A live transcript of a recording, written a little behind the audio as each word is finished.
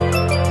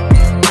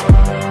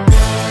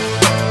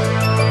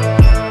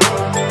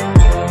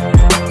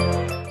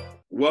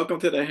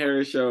Welcome to the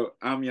Harris Show.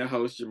 I'm your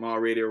host, Jamal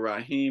Radio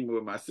Rahim,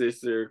 with my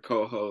sister,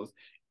 co-host,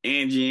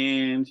 Angie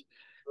Ange.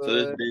 So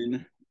there's Good.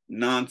 been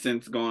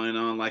nonsense going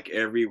on like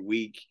every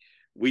week.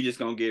 We just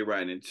gonna get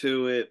right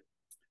into it.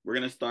 We're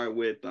gonna start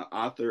with the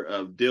author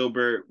of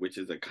Dilbert, which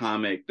is a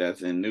comic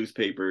that's in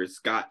newspapers,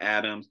 Scott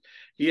Adams.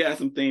 He has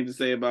some things to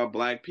say about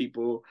Black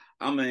people.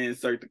 I'm gonna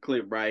insert the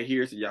clip right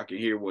here so y'all can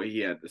hear what he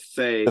had to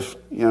say. If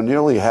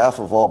nearly half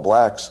of all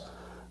blacks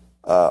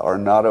are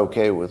not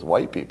okay with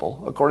white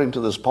people, according to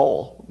this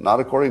poll,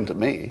 not according to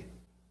me,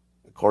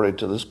 according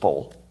to this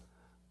poll,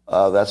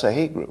 that's a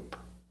hate group.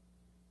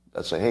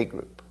 That's a hate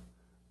group,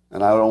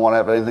 and I don't want to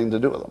have anything to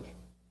do with them.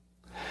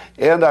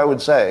 And I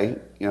would say,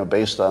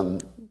 based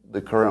on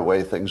the current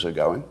way things are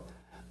going,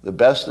 the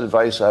best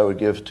advice I would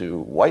give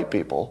to white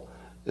people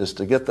is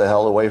to get the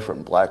hell away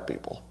from black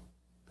people.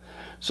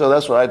 So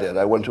that's what I did.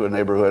 I went to a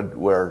neighborhood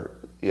where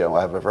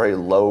I have a very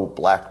low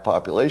black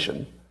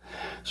population.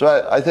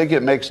 So I think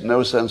it makes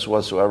no sense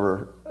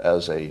whatsoever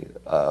as a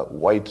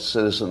white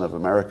citizen of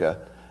America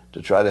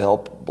to try to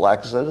help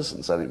black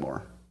citizens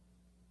anymore.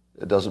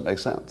 It doesn't make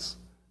sense.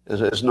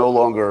 It's no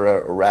longer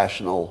a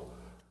rational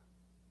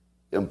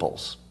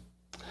impulse.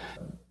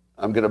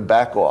 I'm going to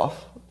back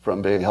off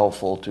from being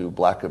helpful to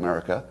black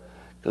America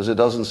because it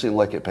doesn't seem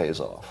like it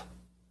pays off.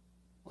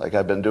 Like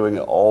I've been doing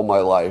it all my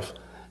life,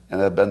 and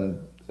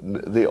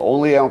the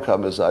only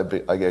outcome is I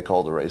get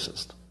called a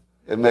racist.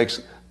 It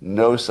makes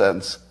no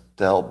sense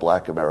to help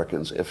black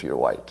Americans if you're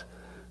white.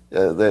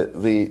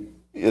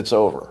 It's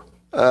over.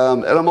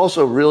 And I'm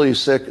also really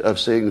sick of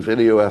seeing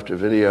video after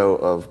video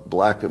of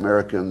black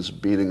Americans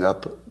beating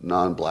up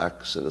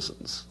non-black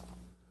citizens.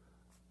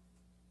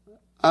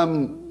 I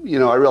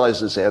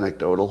realize it's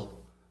anecdotal,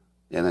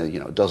 and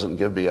it doesn't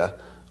give me a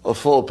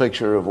full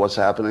picture of what's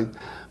happening.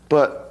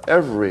 But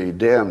every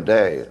damn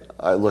day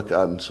I look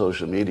on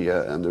social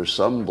media and there's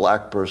some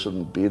black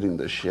person beating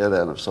the shit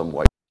out of some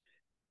white.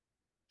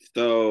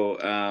 So,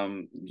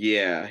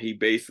 yeah, he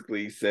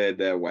basically said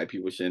that white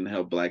people shouldn't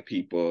help black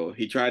people.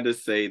 He tried to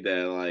say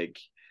that like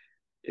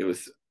it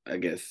was, I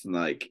guess,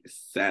 like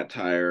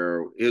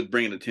satire. It was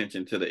bringing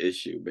attention to the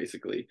issue,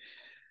 basically.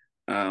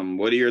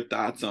 What are your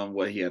thoughts on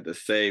what he had to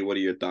say? What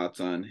are your thoughts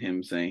on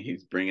him saying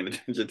he's bringing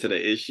attention to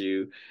the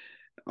issue?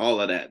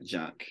 All of that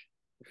junk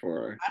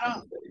for I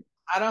don't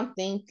I don't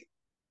think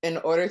in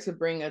order to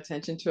bring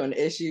attention to an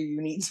issue,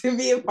 you need to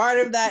be a part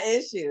of that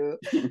issue.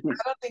 I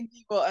don't think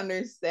people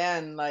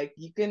understand like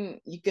you can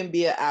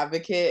be an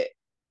advocate,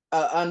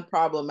 an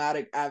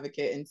unproblematic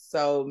advocate in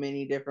so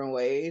many different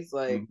ways.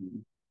 Like,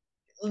 Mhm.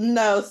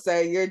 no,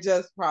 sir, you're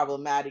just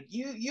problematic.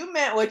 You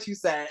meant what you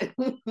said.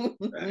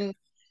 Right.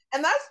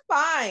 And that's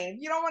fine.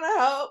 If you don't want to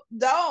help,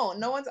 don't.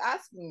 No one's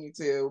asking you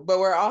to. But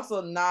we're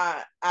also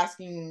not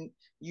asking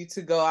you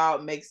to go out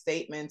and make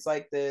statements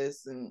like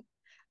this. And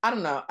I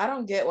don't know. I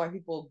don't get why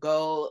people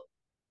go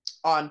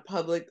on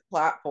public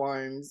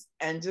platforms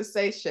and just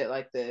say shit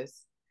like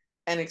this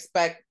and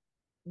expect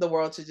the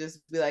world to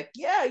just be like,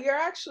 yeah, you're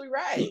actually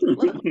right.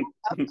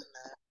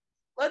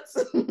 Let's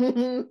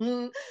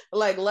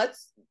like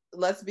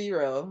let's be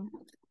real.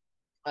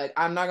 Like,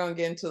 I'm not gonna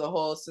get into the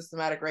whole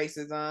systematic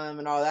racism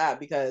and all that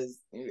because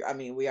I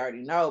mean we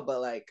already know, but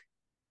like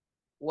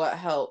what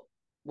help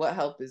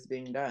is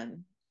being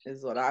done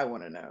is what I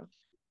want to know.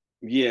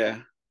 Yeah,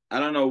 I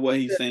don't know what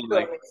he's To saying. an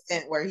Like,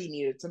 extent where he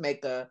needed to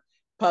make a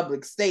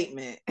public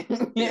statement.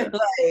 yeah,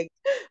 Like,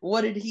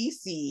 what did he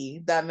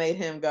see that made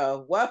him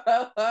go,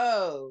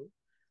 whoa,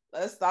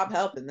 let's stop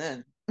helping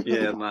them?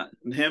 yeah,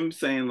 him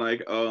saying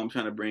like, "Oh, I'm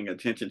trying to bring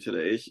attention to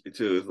the issue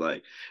too." Is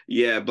like,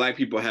 yeah, black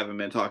people haven't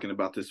been talking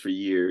about this for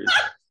years.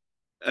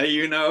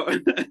 You know,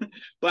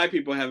 black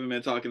people haven't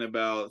been talking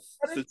about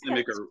What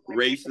systemic attention? or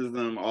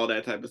racism, all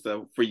that type of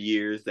stuff for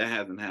years. That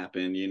hasn't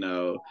happened.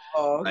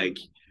 Oh, Like,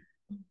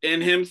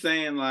 and him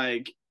saying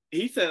like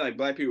he said like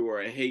black people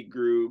were a hate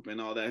group and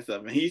all that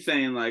stuff, and he's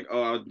saying like,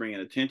 "Oh, I was bringing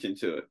attention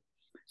to it."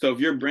 So if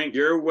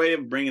your way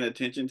of bringing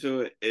attention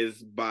to it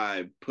is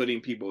by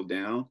putting people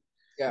down,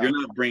 you're yeah.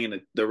 not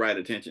bringing the right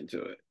attention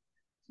to it.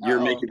 You're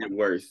Oh, making it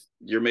worse.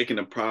 You're making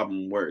the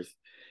problem worse.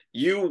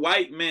 You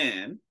white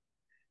man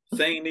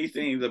saying these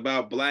things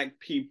about black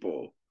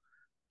people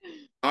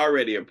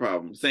already a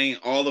problem. Saying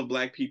all of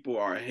black people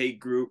are a hate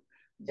group,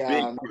 big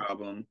yeah.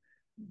 problem,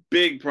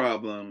 big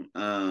problem.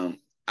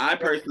 I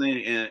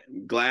personally am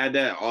glad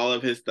that all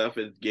of his stuff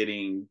is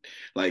getting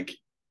like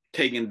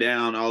taken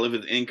down, all of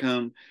his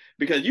income,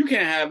 because you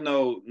can't have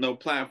no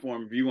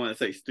platform if you want to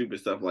say stupid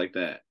stuff like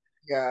that.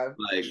 Yeah.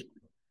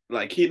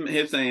 Like him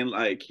saying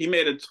like he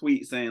made a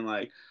tweet saying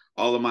like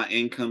all of my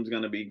income's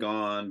gonna be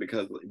gone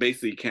because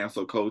basically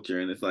cancel culture,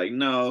 and it's like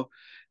no,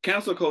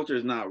 cancel culture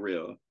is not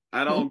real.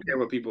 I don't care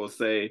what people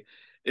say.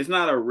 It's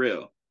not a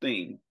real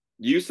thing.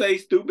 You say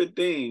stupid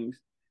things,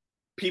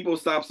 people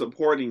stop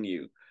supporting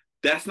you.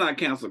 That's not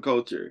cancel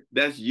culture.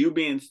 That's you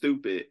being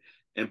stupid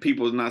and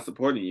people's not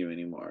supporting you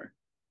anymore.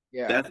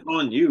 Yeah. That's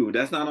on you.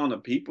 That's not on the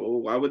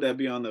people. Why would that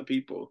be on the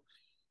people?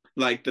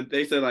 Like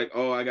they said, like,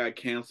 oh, I got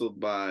canceled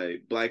by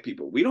black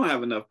people. We don't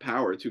have enough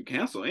power to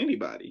cancel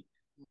anybody.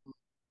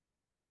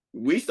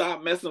 We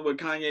stopped messing with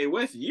Kanye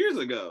West years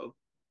ago.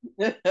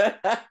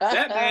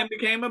 That man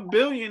became a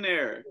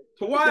billionaire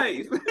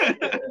twice.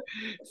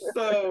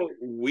 So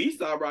we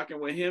stopped rocking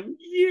with him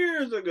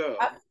years ago.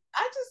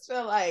 I just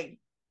feel like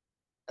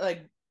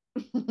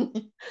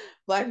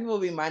Black people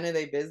be minding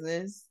their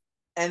business,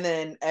 and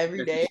then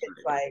every day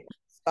it's like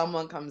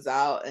someone comes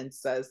out and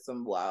says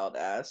some wild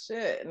ass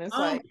shit, and it's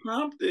like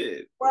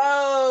unprompted.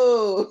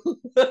 Whoa,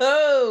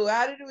 whoa,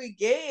 how did we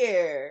get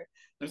here?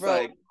 It's Bro,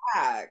 like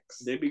relax.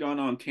 they be going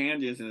on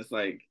tangents, and it's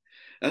like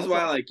that's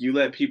why like you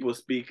let people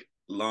speak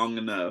long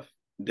enough,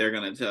 they're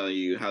gonna tell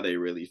you how they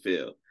really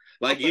feel.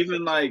 Like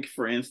even like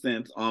for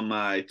instance on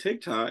my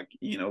TikTok,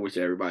 you know, which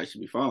everybody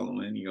should be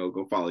following, you know,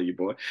 go follow your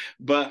boy.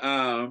 But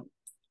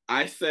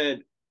I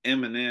said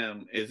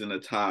Eminem is in the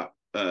top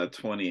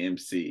 20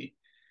 MC,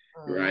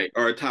 right?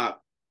 Or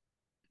top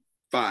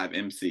 5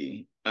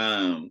 MC.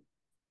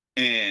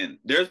 And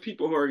there's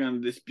people who are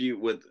going to dispute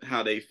with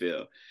how they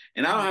feel.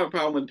 And I don't have a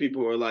problem with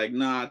people who are like,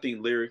 nah, I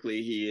think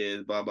lyrically he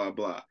is, blah, blah,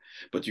 blah.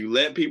 But you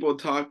let people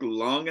talk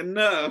long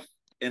enough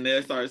and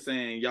they start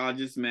saying, y'all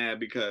just mad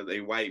because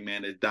a white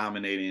man is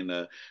dominating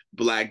the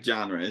black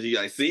genre. And you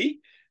like, see?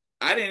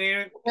 I didn't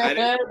even.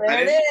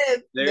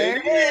 There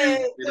it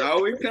is. It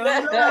always comes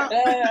out.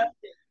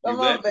 You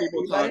let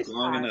people talk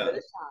long enough.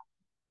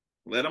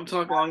 Let them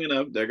talk long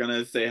enough. They're going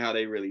to say how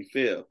they really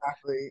feel.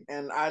 Exactly.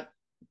 And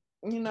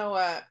you know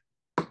what?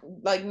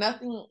 Like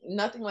nothing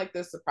like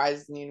this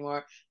surprises me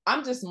anymore.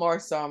 I'm just more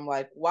so I'm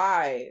like,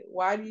 why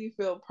do you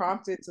feel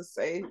prompted to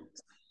say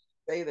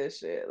this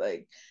shit?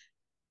 Like,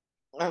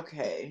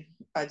 okay,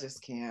 I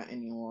just can't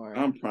anymore.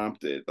 I'm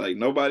prompted. Like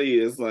nobody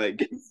is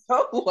like, it's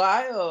so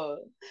wild.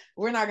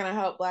 We're not gonna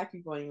help Black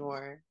people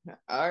anymore.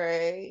 All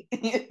right.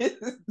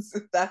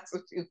 That's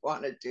what you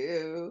want to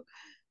do,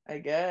 I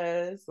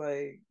guess.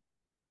 Like,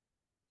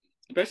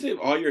 especially if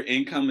all your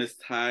income is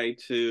tied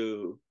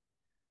to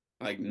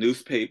like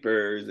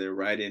newspapers and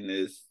writing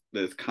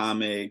this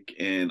comic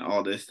and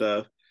all this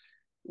stuff.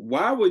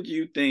 Why would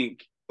you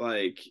think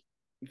like,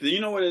 do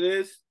you know what it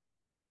is?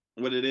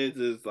 What it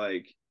is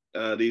like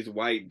these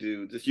white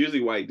dudes, it's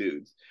usually white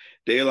dudes.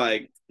 They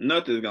like,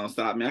 nothing's gonna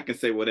stop me. I can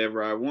say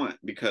whatever I want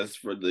because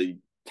for the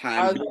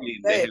time being,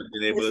 they have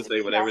been able to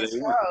say whatever they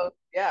want.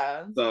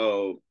 Yeah.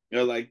 So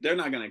they're like, they're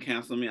not gonna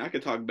cancel me. I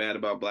could talk bad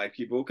about Black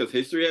people because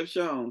history has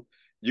shown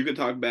you can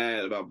talk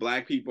bad about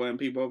Black people and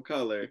people of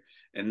color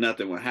and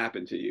nothing will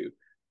happen to you,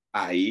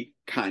 i.e.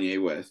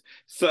 Kanye West.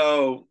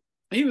 So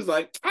he was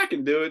like, I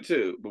can do it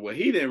too. But what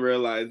he didn't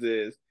realize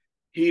is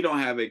he don't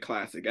have a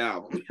classic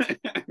album.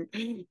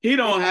 He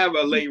don't have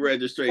a late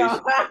registration.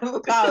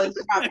 College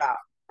dropout.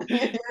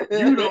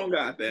 You don't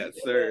got that,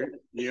 sir.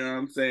 You know what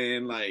I'm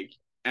saying? Like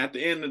at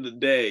the end of the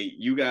day,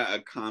 you got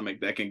a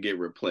comic that can get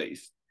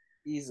replaced.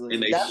 Easily.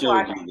 And they That's showed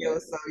why you it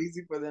was so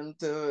easy for them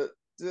to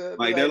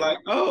like they're like,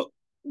 oh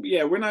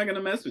yeah, we're not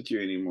gonna mess with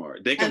you anymore.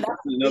 They can find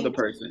another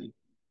person.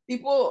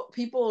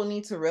 People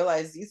need to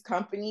realize these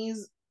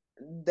companies,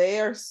 they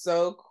are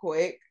so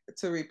quick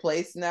to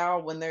replace now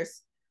when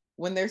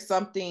there's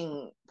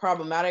something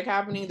problematic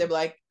happening, they're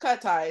like,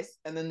 cut ties,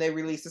 and then they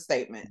release a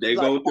statement. They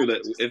like, go through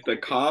the if the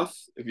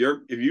cost, if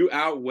you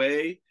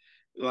outweigh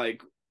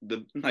like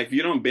if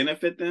you don't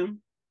benefit them,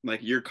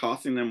 like you're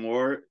costing them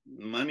more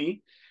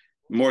money,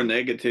 more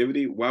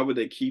negativity, why would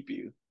they keep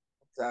you?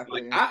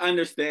 Exactly. Like I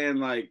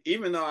understand, like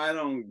even though I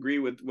don't agree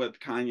with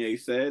what Kanye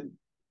said,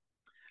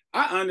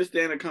 I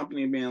understand a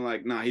company being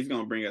like, nah, he's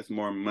gonna bring us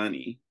more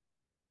money.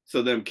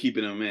 So them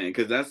keeping him in,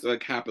 because that's what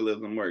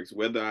capitalism works.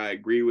 Whether I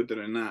agree with it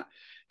or not,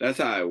 that's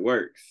how it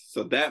works.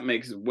 So that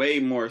makes way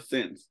more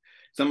sense.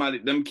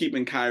 Them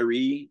keeping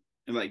Kyrie,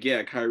 and like,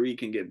 yeah, Kyrie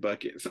can get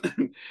buckets.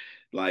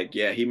 Like,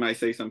 yeah, he might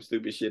say some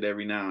stupid shit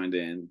every now and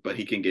then, but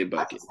he can get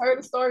buckets. I heard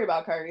a story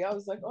about Kyrie. I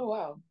was like, oh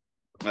wow.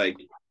 Like,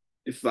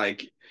 it's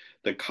like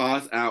the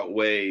cost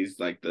outweighs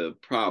like the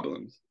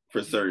problems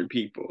for certain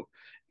people.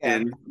 Yeah.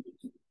 And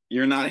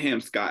you're not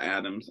him, Scott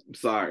Adams. I'm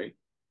sorry.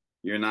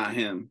 You're not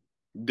him.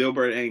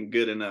 Dilbert ain't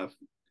good enough.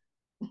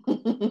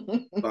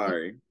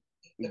 Sorry.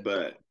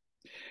 But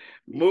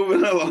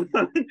moving along.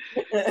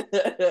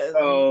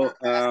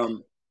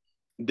 So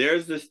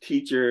there's this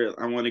teacher,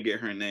 I want to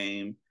get her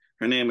name.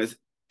 Her name is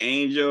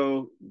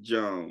Angel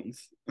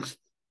Jones. Oh,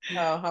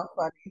 how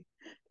funny.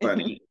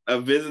 Funny.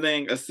 A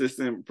visiting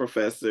assistant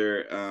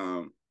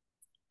professor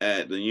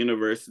at the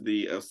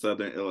University of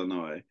Southern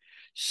Illinois.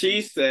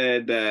 She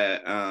said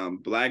that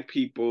Black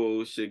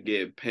people should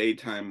get paid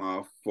time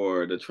off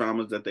for the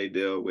traumas that they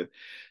deal with,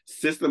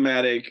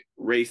 systematic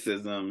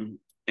racism,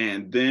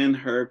 and then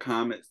her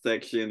comment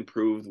section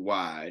proves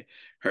why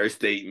her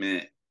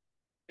statement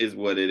is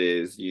what it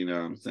is. You know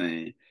what I'm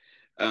saying?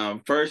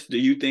 First, do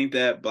you think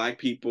that Black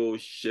people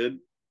should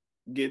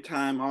get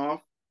time off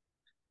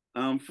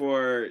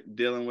for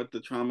dealing with the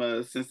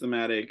trauma,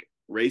 systematic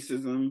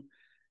racism?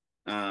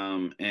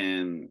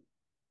 And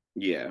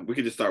yeah, we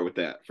could just start with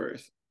that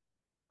first.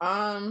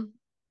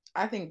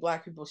 I think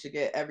Black people should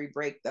get every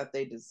break that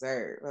they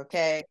deserve.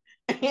 Okay.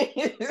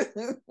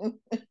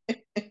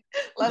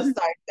 Let's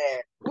start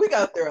there. We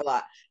go through a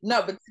lot.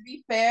 No, but to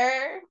be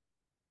fair,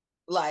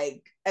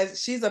 like,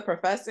 as she's a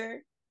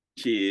professor.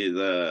 She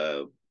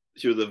is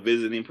she was a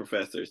visiting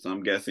professor, so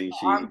I'm guessing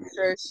I'm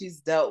sure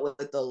she's dealt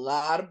with a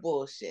lot of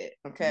bullshit.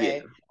 Okay.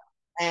 Yeah.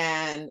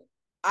 And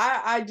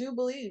I do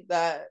believe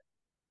that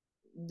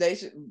they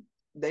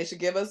should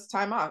give us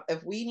time off.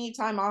 If we need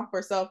time off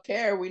for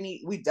self-care,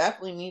 we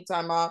definitely need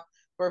time off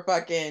for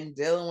fucking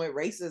dealing with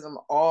racism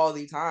all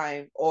the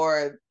time,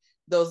 or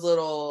those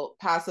little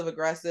passive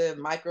aggressive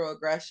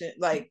microaggression.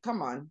 Like,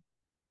 come on.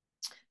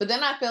 But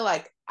then I feel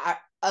like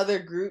other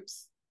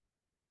groups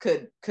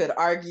could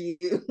argue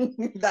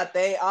that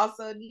they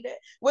also need it,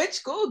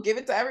 which cool, give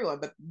it to everyone,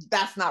 but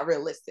that's not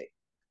realistic,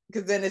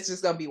 because then it's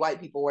just gonna be white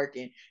people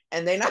working,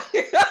 and they not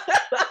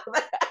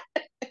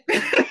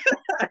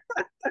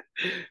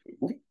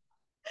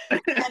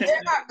and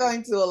they're not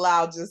going to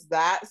allow just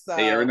that. So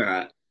they are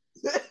not.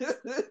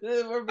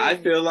 I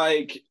feel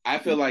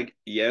like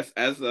yes,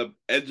 as an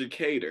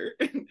educator,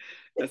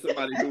 as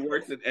somebody who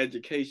works in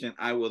education,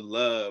 I would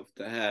love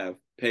to have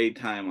paid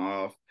time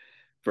off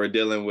for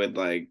dealing with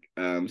like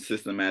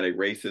systematic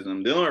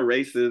racism, dealing with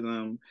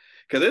racism,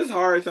 because it's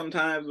hard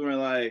sometimes when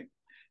like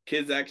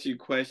kids ask you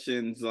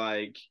questions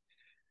like,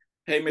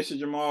 "Hey, Mr.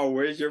 Jamal,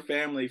 where's your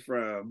family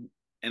from?"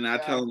 And I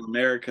tell them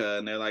America,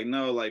 and they're like,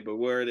 "No, like, but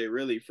where are they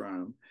really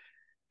from?"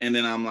 And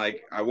then I'm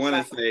like, I want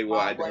to say, well,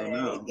 I don't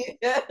know.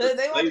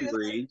 They want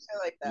Slavery, to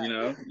like that. you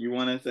know, you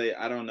want to say,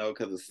 I don't know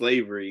because of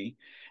slavery.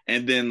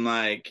 And then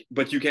like,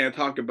 but you can't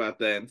talk about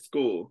that in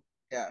school.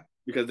 Yeah.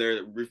 Because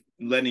they're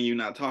letting you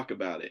not talk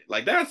about it.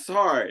 Like, that's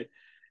hard.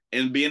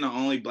 And being the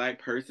only Black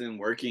person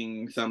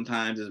working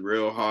sometimes is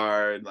real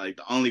hard. Like,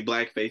 the only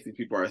Black faces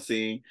people are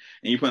seeing,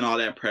 and you putting all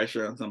that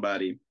pressure on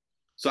somebody.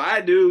 So I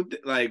do,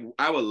 like,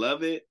 I would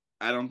love it.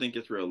 I don't think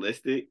it's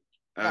realistic.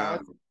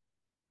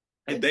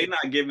 If they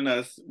not giving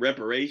us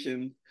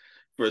reparations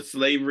for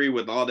slavery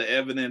with all the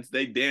evidence,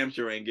 they damn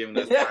sure ain't giving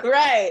us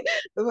right.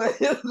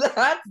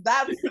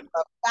 That's a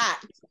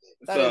fact.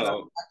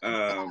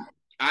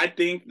 I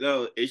think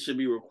though it should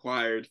be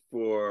required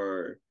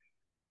for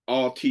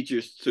all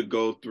teachers to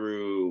go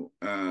through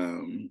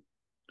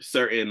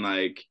certain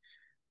like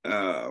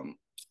how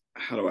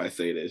do I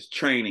say this,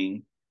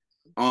 training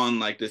on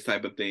like this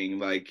type of thing.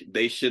 Like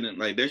they shouldn't,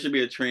 like there should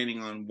be a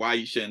training on why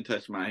you shouldn't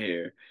touch my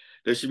hair.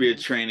 There should be a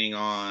training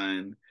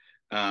on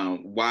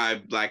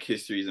why Black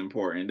history is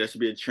important. There should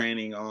be a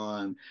training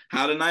on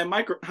how not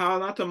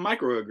to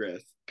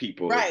microaggress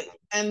people. Right.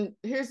 And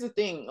here's the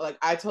thing, like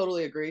I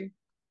totally agree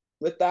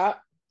with that.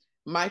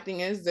 My thing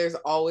is there's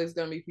always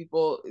gonna be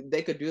people,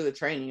 they could do the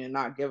training and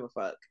not give a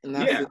fuck. And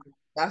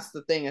that's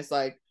the thing. It's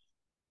like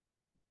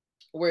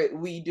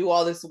we do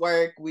all this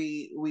work,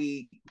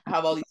 we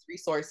have all these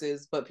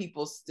resources, but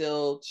people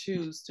still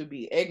choose to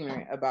be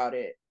ignorant about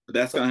it. But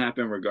that's gonna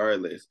happen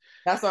regardless.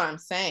 That's what I'm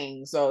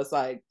saying. So it's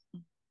like,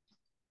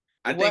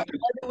 what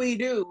do we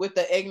do with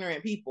the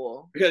ignorant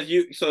people? Because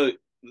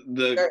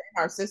the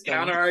our system.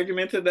 Counter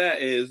argument to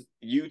that is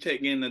you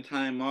taking the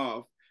time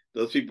off,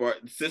 those people are,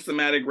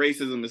 systematic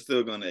racism is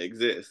still going to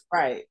exist.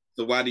 Right.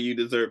 So why do you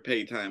deserve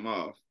paid time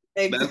off?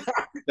 Exactly.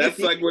 That's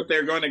like what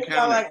they're going to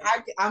counter. Like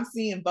I'm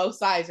seeing both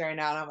sides right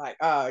now, and I'm like,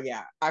 oh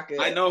yeah,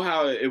 I know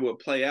how it would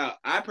play out.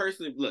 I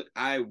personally, look,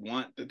 I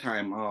want the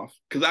time off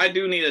because I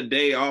do need a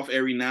day off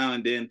every now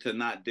and then to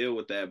not deal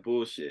with that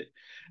bullshit,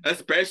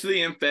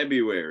 especially in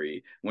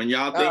February when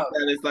y'all think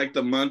that it's like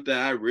the month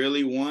that I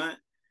really want.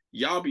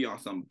 Y'all be on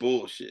some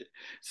bullshit.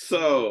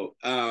 So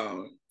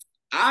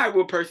I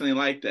would personally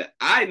like that.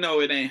 I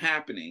know it ain't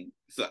happening.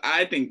 So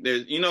I think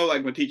there's,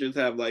 like when teachers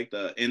have like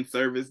the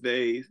in-service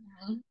days,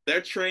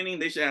 their training,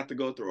 they should have to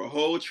go through a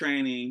whole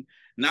training,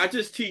 not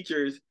just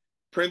teachers,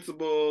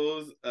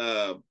 principals,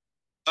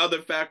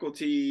 other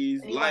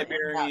faculties,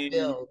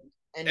 librarians,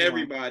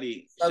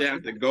 everybody should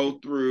have to go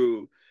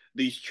through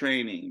these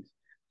trainings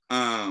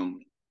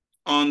on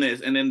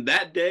this. And then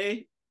that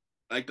day,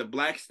 like the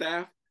Black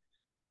staff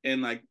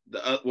and like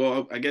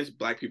I guess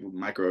Black people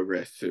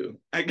microaggress too.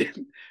 I guess.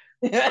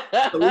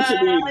 So we should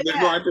be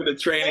going through the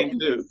training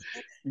too.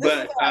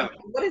 But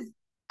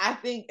I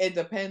think it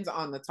depends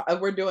on the if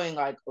we're doing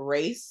like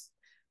race,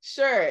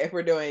 sure. If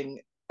we're doing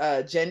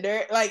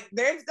gender, like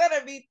there's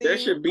gonna be things. There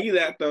should be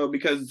that though,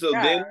 because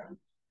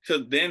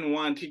then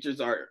one,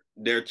 teachers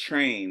they're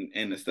trained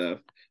in the stuff.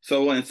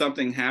 So when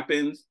something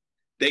happens,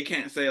 they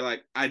can't say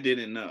like I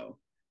didn't know.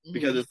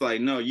 Because it's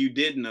like, no, you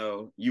did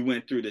know, you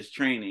went through this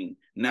training,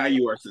 now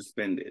you are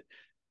suspended.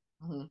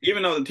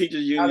 Even though the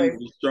teachers union is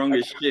the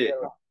strongest shit.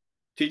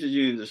 Teachers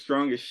union is the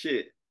strongest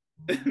shit.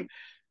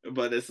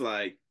 But it's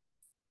like,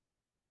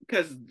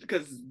 because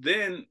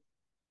then,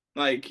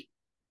 like,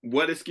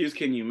 what excuse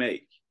can you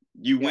make?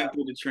 You went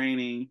through the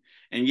training,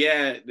 and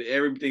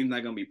everything's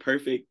not going to be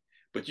perfect,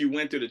 but you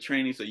went through the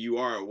training, so you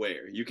are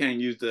aware. You can't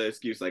use the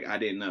excuse like, I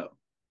didn't know.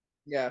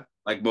 Yeah.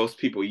 Like most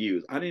people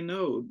use. I didn't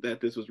know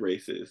that this was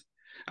racist.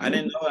 I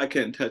didn't know I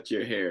couldn't touch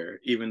your hair,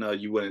 even though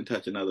you wouldn't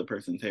touch another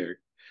person's hair.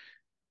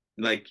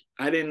 Like,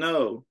 I didn't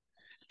know.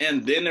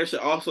 And then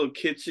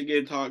kids should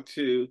get talked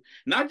to,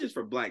 not just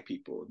for Black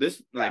people.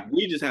 This, like,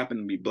 we just happen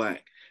to be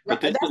Black.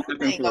 But that's the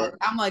thing.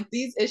 I'm like,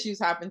 these issues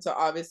happen to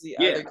obviously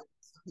other kids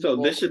So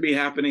people. this should be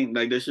happening.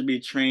 Like there should be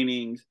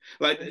trainings.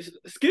 Like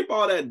skip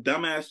all that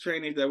dumbass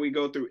trainings that we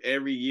go through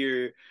every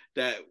year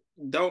that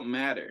don't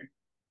matter.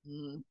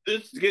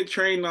 Just get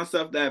trained on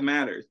stuff that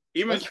matters.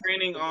 Even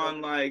training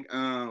on like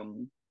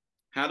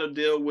how to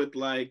deal with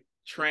like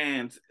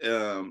trans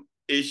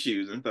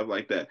issues and stuff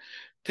like that.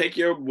 Take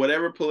your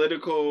whatever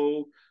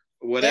political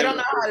They don't whatever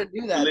know how to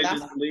do that.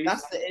 religious beliefs.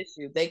 That's the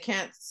issue. They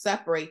can't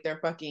separate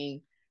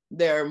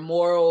their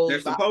morals.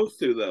 They're supposed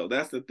to though.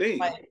 That's the thing.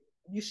 Like,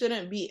 you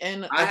shouldn't be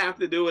in. I have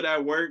to do it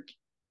at work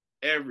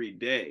every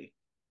day.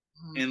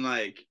 And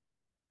like,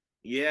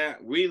 yeah,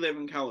 we live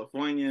in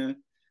California.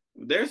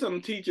 There's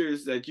some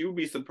teachers that you'll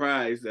be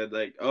surprised that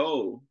like,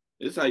 oh,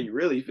 this is how you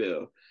really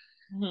feel.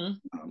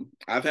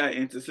 I've had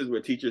instances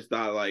where teachers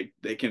thought like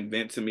they can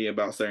vent to me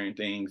about certain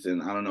things,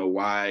 and I don't know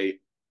why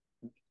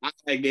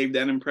I gave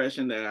that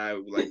impression that I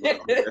like was on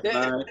their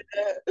side.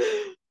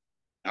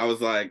 I was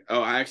like,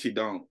 oh, I actually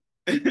don't.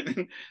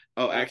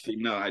 Oh, actually,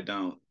 no, I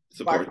don't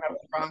support the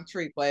wrong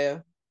tree,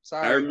 player.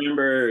 Sorry. I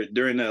remember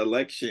during the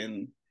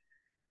election,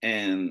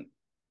 and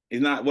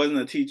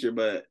wasn't a teacher,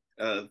 but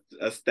a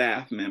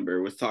staff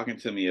member was talking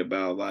to me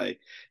about like,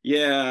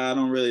 yeah, I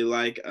don't really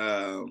like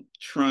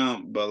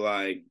Trump, but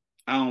like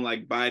I don't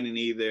like Biden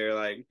either.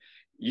 Like,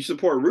 you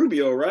support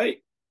Rubio, right?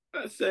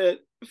 I said,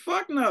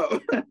 fuck no.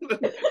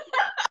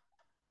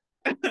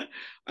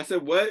 I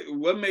said,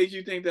 what made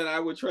you think that I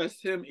would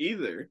trust him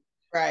either?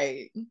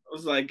 Right. I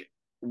was like,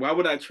 why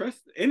would I trust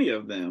any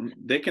of them?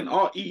 They can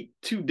all eat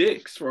 2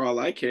 dicks for all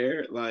I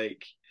care.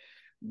 Like,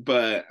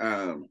 but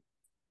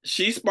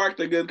she sparked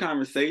a good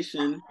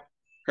conversation.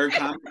 Her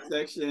comment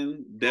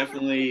section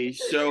definitely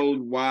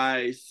showed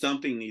why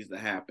something needs to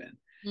happen.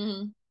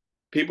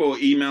 People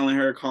emailing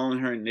her, calling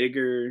her a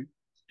nigger.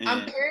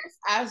 I'm curious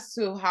as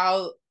to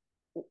how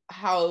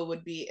it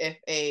would be if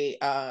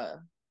a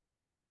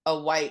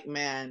white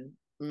man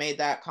made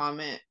that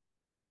comment.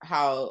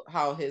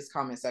 How his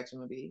comment section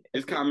would be.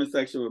 His comment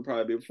section would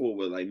probably be full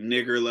with like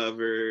nigger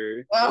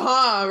lover.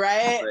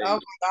 Right? Like, oh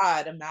my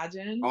God,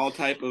 imagine. All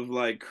type of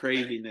like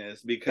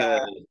craziness,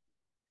 because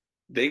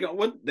they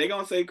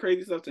gonna say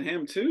crazy stuff to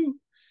him too.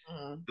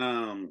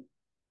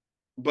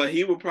 But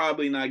he would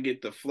probably not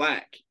get the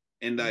flack.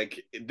 And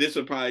like this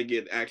would probably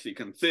get actually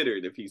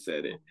considered if he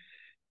said it.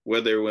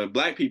 Whether when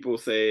black people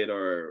say it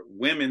or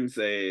women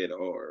say it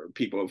or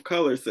people of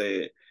color say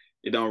it,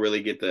 it don't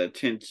really get the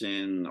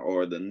attention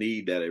or the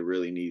need that it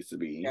really needs to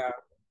be. Yeah.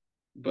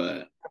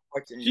 But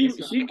she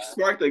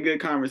sparked a good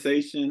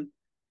conversation.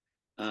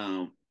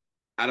 I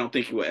don't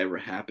think it will ever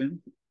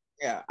happen.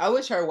 Yeah, I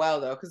wish her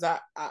well though, because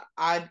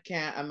I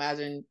can't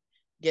imagine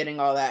getting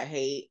all that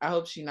hate. I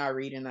hope she's not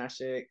reading that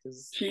shit,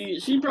 because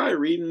she probably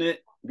reading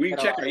it. We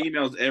check our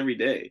emails every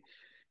day.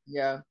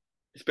 Yeah.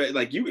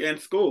 Like you in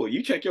school,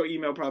 you check your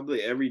email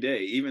probably every day,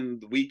 even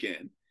the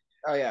weekend.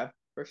 Oh yeah,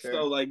 for sure.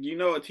 So like,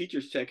 a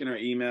teacher's checking her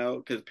email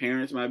because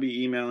parents might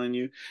be emailing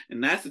you,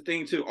 and that's the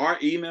thing too. Our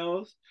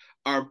emails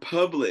are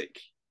public.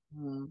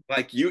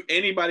 Like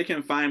anybody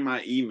can find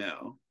my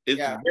email.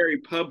 It's very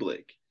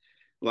public.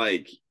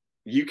 Like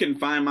you can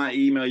find my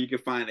email. You can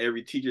find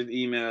every teacher's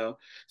email.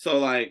 So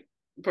like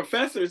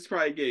professors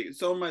probably get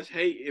so much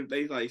hate if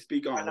they like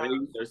speak on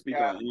race or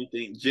speak on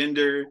anything,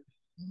 gender.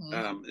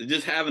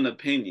 Just have an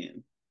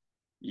opinion.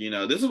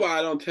 This is why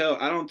I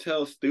don't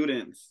tell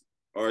students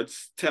or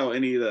tell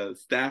any of the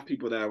staff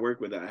people that I work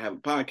with that I have a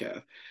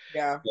podcast.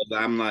 Yeah.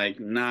 Because I'm like,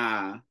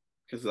 nah,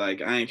 because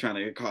like I ain't trying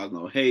to cause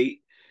no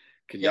hate.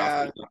 Because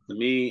y'all say to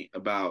me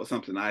about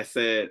something I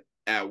said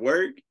at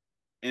work,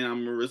 and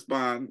I'm gonna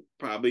respond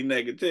probably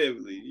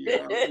negatively.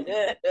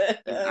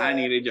 I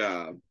need a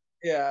job.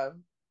 Yeah,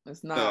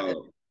 it's not.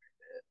 So,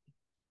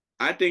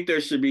 I think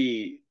there should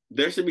be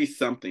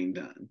something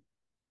done.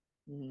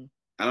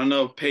 I don't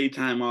know if paid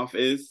time off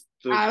is.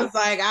 I was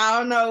like, I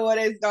don't know what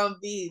it's gonna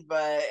be,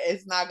 but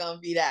it's not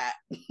gonna be that.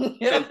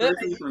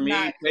 For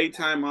me, paid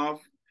time off,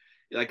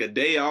 like a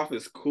day off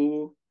is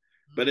cool,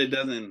 but it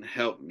doesn't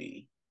help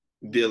me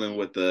dealing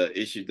with the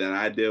issues that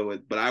I deal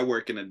with. But I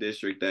work in a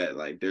district that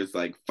like there's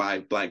like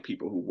 5 black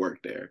people who work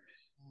there,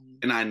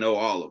 and I know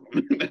all of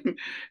them.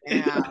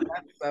 Yeah,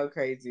 that's so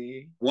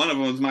crazy. One of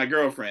them is my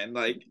girlfriend.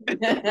 Like,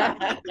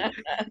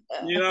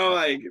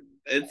 like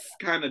it's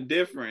kind of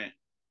different.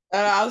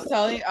 I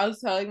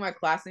was telling my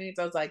classmates,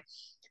 I was like,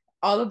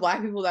 all the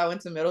black people that went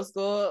to middle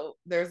school,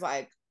 there's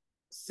like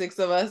 6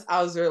 of us.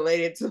 I was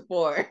related to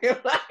 4.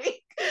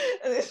 Like,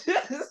 it's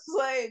just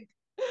like,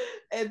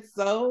 it's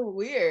so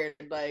weird.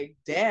 Like,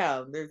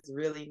 damn, there's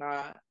really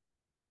not.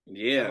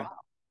 Yeah,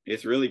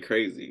 it's really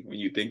crazy when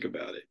you think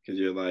about it, because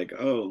you're like,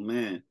 oh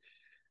man,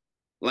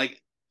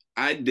 like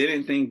I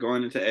didn't think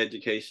going into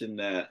education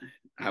that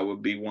I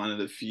would be one of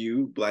the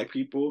few black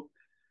people.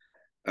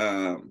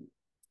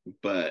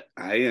 But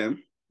I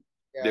am.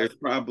 Yeah. There's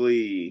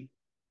probably,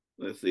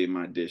 let's see,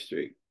 my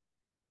district,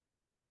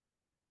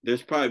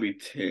 there's probably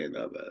 10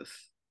 of us.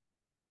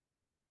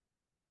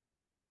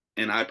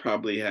 And I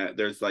probably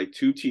there's like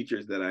 2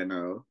 teachers that I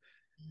know.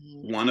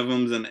 One of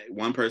them's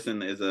one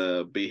person is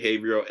a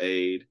behavioral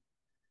aide.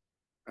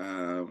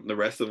 The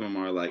rest of them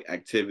are like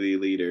activity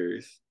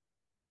leaders,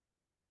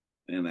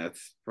 and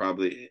that's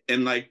probably,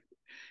 and like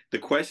the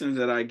questions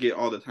that I get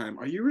all the time: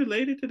 Are you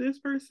related to this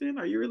person?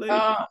 Are you related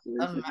to this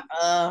person?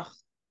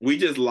 We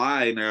just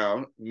lie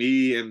now.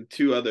 Me and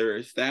two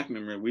other staff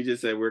members, we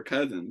just said we're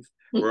cousins.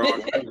 We're all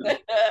cousins.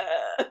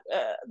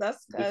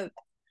 That's cousin.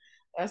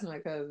 That's my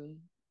cousin.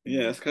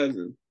 Yeah, it's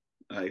cousin.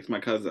 Like, it's my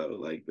cousin.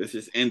 Like, let's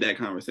just end that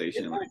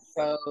conversation. Like,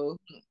 so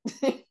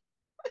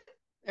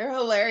they're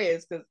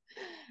hilarious because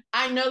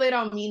I know they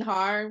don't mean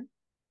harm,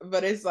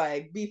 but it's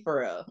like, be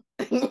for real.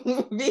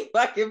 Be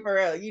fucking for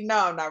real. You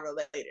know I'm not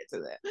related to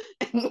them.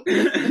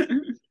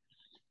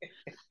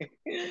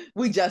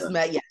 We just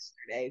met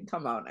yesterday.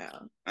 Come on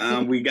now.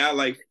 We got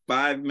like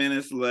 5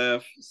 minutes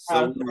left,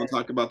 so we're gonna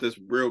talk about this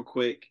real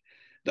quick.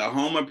 The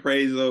home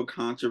appraisal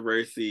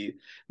controversy,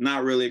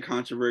 not really a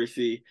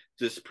controversy,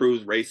 just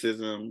proves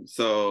racism.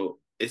 So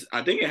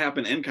I think it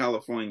happened in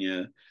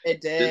California.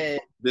 It did.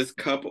 This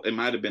couple, it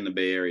might have been the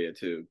Bay Area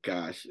too.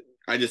 Gosh,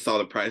 I just saw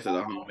the price of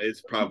the home.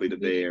 It's probably the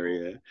Bay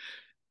Area.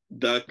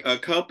 A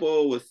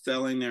couple was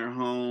selling their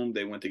home.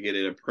 They went to get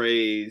it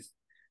appraised.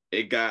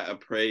 It got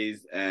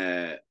appraised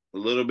at a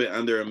little bit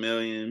under $1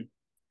 million.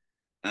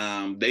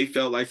 They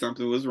felt like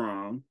something was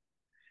wrong,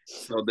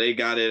 so they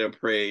got it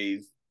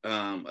appraised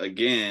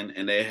again,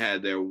 and they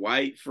had their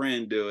white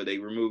friend do it. They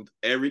removed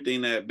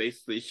everything that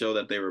basically showed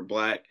that they were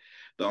black.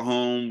 The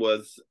home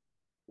was,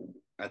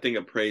 I think,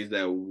 appraised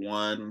at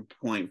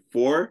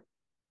 $1.4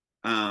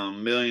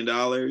 million.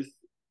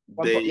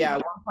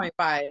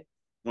 1.5.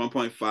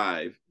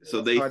 1.5.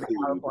 So they sued.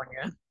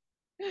 California.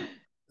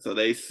 So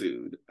they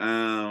sued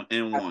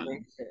and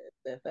won.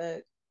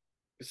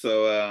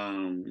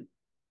 So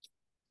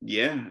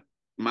yeah,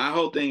 my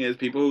whole thing is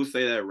people who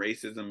say that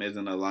racism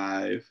isn't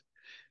alive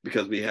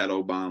because we had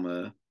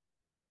Obama.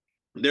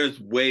 There's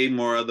way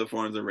more other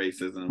forms of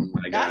racism.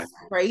 That's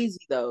crazy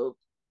though,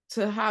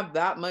 to have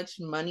that much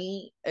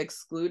money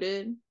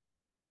excluded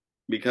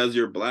because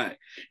you're black.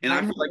 And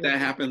I feel like that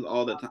happens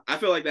all the time. I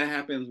feel like that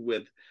happens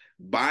with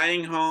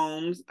buying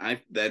homes.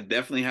 That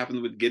definitely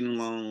happens with getting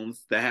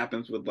loans. That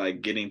happens with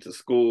like getting to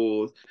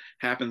schools.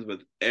 Happens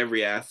with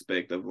every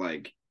aspect of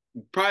like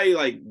probably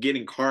like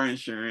getting car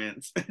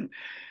insurance.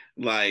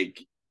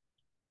 like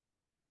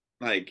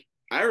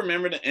I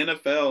remember the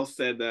NFL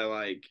said that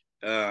like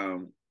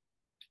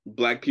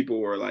black people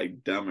were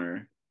like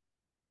dumber.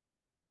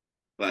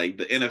 Like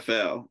the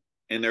NFL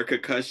in their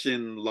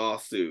concussion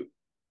lawsuit.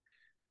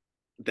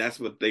 That's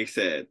what they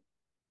said.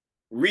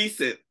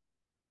 Recent.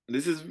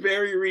 This is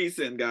very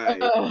recent,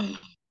 guys.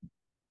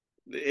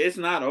 It's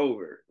not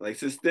over. Like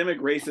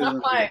systemic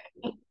racism.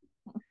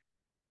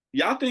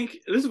 Y'all think,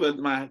 this is what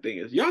my thing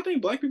is. Y'all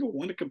think black people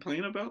want to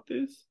complain about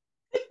this?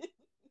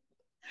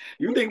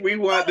 You think we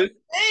want this?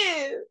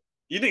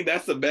 You think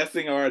that's the best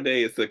thing of our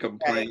day is to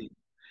complain? Right.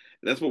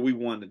 That's what we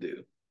want to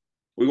do.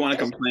 We want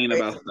to complain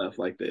about stuff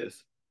like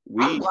this.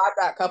 I'm glad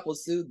that couple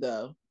sued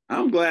though.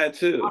 I'm glad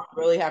too. I'm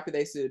really happy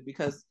they sued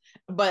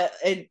but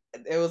it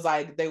was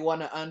like they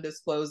want to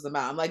undisclose them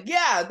out. I'm like,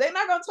 yeah, they're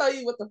not gonna tell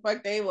you what the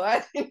fuck they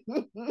want.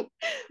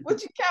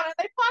 What you counting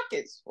their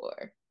pockets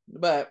for?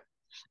 But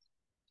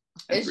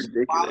it's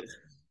ridiculous.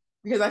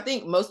 Because I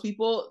think most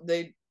people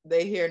they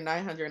hear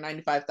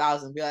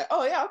 995,000, be like,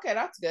 oh yeah, okay,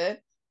 that's good.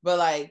 But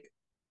like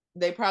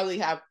they probably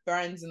have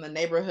friends in the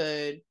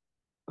neighborhood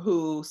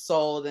who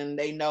sold and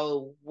they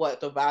know what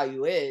the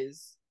value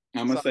is.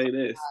 I'm gonna say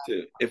this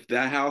too. If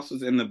that house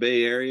was in the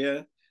Bay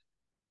Area,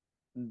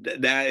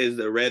 that is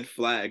the red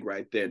flag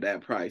right there,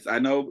 that price. I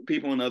know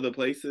people in other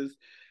places,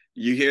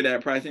 you hear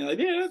that price and you're like,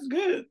 yeah, that's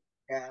good.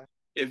 Yeah.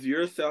 If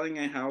you're selling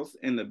a house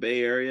in the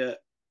Bay Area,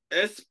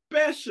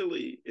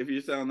 especially if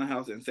you're selling a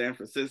house in San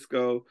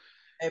Francisco,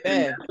 and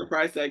that's the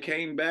price that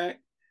came back,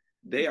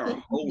 they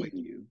are hoeing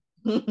you.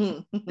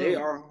 They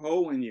are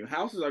hoeing you.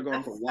 Houses are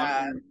going for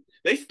one.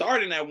 They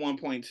starting at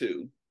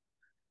 1.2.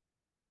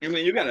 I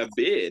mean, you got a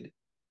bid.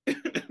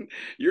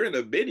 You're in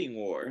a bidding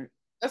war.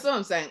 That's what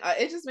I'm saying.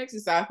 It just makes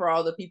it sad for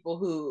all the people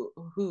who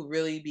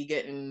really be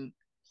getting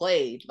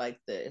played like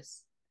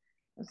this.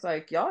 It's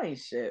like, y'all ain't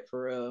shit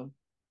for real.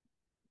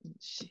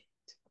 Shit.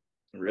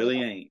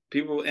 Really ain't.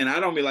 People, and I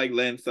don't be like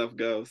letting stuff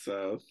go,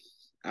 so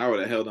I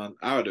would have held on.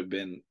 I would have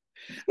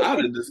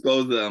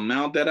disclosed the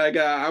amount that I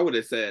got. I would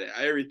have said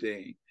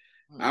everything.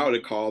 Mm-hmm. I would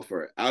have called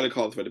for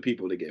the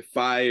people to get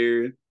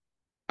fired.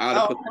 I would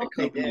have put the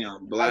company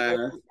on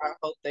blast. I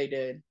hope they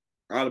did.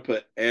 I would have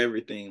put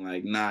everything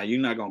like, nah,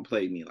 you're not gonna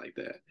play me like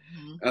that.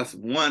 Mm-hmm. That's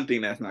one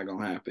thing that's not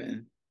gonna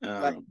happen.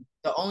 The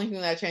only thing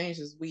that changed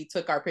is we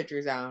took our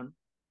pictures down,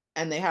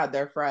 and they had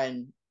their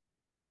friend,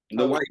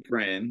 the white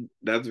friend.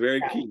 That's very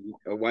key.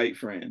 A white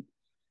friend.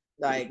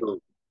 Like, so,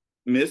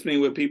 miss me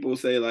what people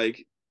say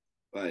like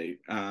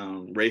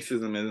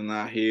racism is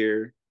not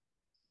here.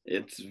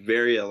 It's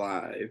very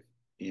alive.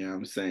 You know what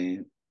I'm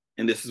saying?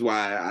 And this is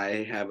why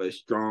I have a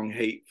strong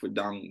hate for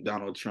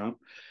Donald Trump,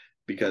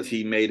 because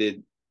he made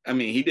it. I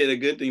mean, he did a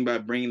good thing by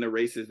bringing the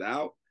racists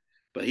out,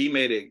 but he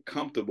made it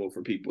comfortable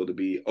for people to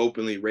be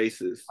openly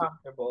racist.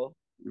 Comfortable.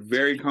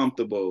 very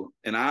comfortable,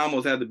 and I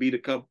almost had to beat a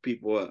couple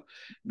people up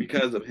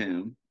because of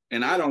him.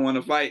 And I don't want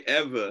to fight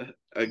ever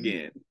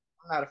again.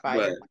 I'm not a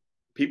fighter. But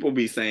people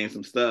be saying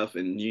some stuff,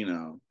 and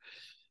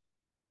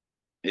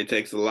it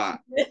takes a lot.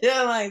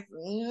 Like,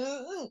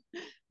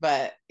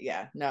 but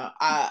yeah, no.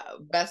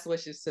 Best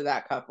wishes to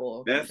that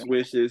couple. Best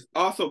wishes.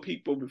 Also,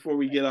 people, before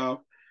we get off,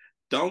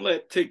 don't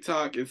let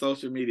TikTok and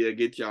social media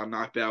get y'all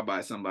knocked out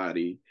by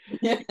somebody.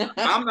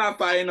 I'm not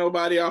fighting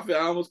nobody off it.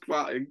 I almost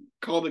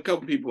called a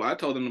couple people. I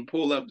told them to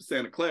pull up to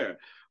Santa Clara.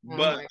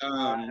 But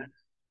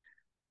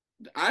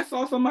I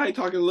saw somebody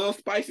talking a little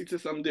spicy to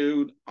some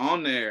dude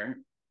on there.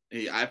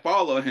 I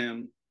follow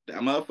him.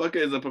 That motherfucker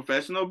is a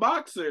professional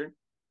boxer.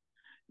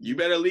 You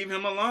better leave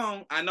him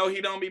alone. I know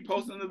he don't be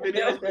posting the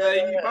videos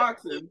that he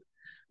boxing.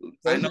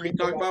 I know he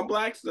talk about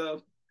black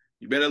stuff.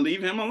 You better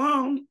leave him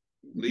alone.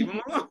 Leave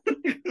him alone.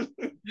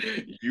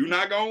 You're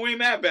not gonna win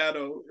that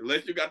battle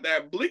unless you got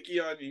that blicky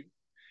on you,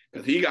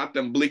 because he got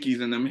them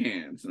blickies in them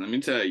hands. Let me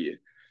tell you.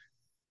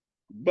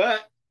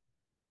 But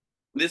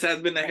this has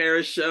been the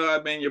Harris Show.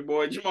 I've been your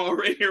boy Jamal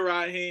Radio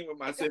Raheem with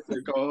my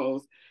sister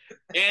co-host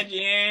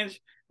Angie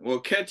Ange. We'll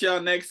catch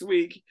y'all next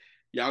week.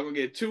 Y'all gonna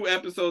get 2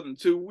 episodes in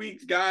 2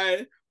 weeks,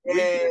 guys.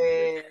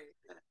 Yay.